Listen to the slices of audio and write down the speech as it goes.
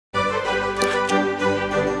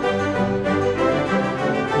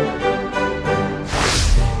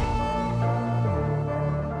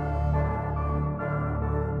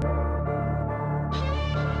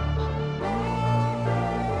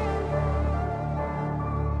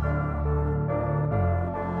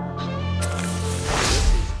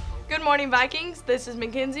Good morning, Vikings. This is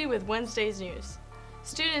Mackenzie with Wednesday's News.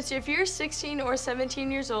 Students, if you're 16 or 17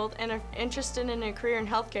 years old and are interested in a career in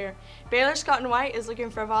healthcare, Baylor Scott & White is looking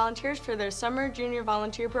for volunteers for their summer junior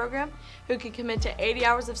volunteer program who can commit to 80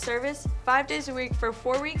 hours of service, 5 days a week for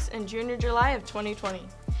 4 weeks in June or July of 2020.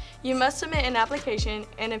 You must submit an application,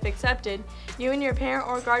 and if accepted, you and your parent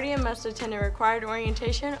or guardian must attend a required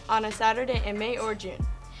orientation on a Saturday in May or June.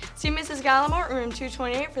 See Mrs. Gallimore in room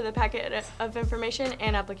 228 for the packet of information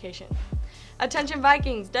and application. Attention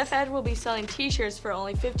Vikings, Def Ed will be selling t-shirts for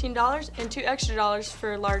only $15 and $2 extra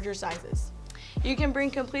for larger sizes. You can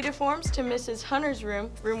bring completed forms to Mrs. Hunter's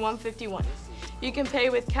room 151. You can pay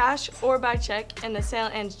with cash or by check, and the sale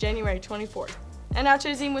ends January 24th. And now to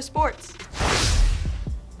Azim with sports.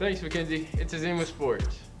 Thanks, Mackenzie. It's Azim with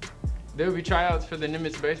sports. There will be tryouts for the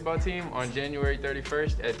Nimitz baseball team on January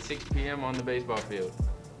 31st at 6 p.m. on the baseball field.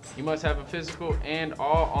 You must have a physical, and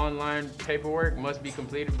all online paperwork must be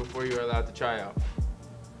completed before you are allowed to try out.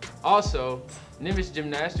 Also, Nimitz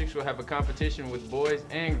Gymnastics will have a competition with boys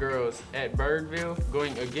and girls at Birdville,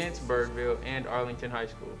 going against Birdville and Arlington High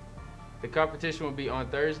School. The competition will be on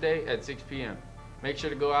Thursday at 6 p.m. Make sure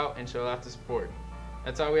to go out and show lots of support.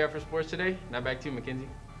 That's all we have for sports today. Now back to you, Mackenzie.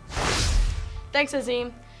 Thanks,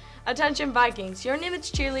 Azim. Attention Vikings, your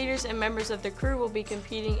Nimitz cheerleaders and members of the crew will be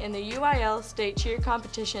competing in the UIL State Cheer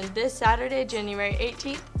Competition this Saturday, January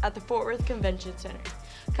 18th at the Fort Worth Convention Center.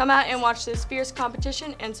 Come out and watch this fierce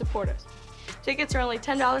competition and support us. Tickets are only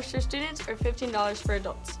 $10 for students or $15 for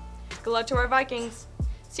adults. Good luck to our Vikings.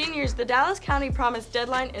 Seniors, the Dallas County Promise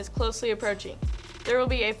deadline is closely approaching. There will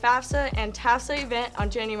be a FAFSA and TAFSA event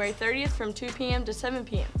on January 30th from 2 p.m. to 7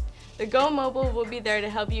 p.m. The Go Mobile will be there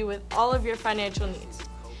to help you with all of your financial needs.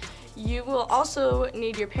 You will also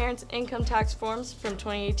need your parents' income tax forms from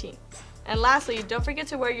 2018. And lastly, don't forget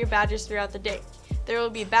to wear your badges throughout the day. There will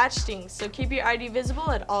be badge stings, so keep your ID visible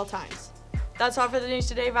at all times. That's all for the news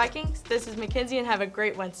today, Vikings. This is Mackenzie, and have a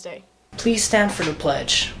great Wednesday. Please stand for the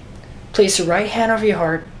pledge. Place your right hand over your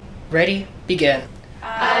heart. Ready, begin.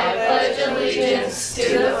 I pledge allegiance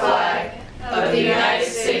to the flag of the United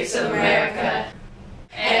States of America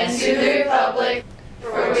and to the republic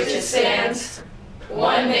for which it stands,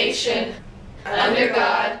 one nation, under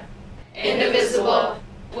God, indivisible,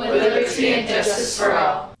 with liberty and justice for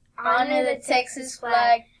all. Honor the Texas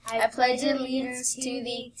flag. I pledge allegiance to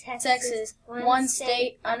the Texas, one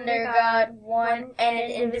state, under God, one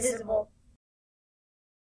and indivisible.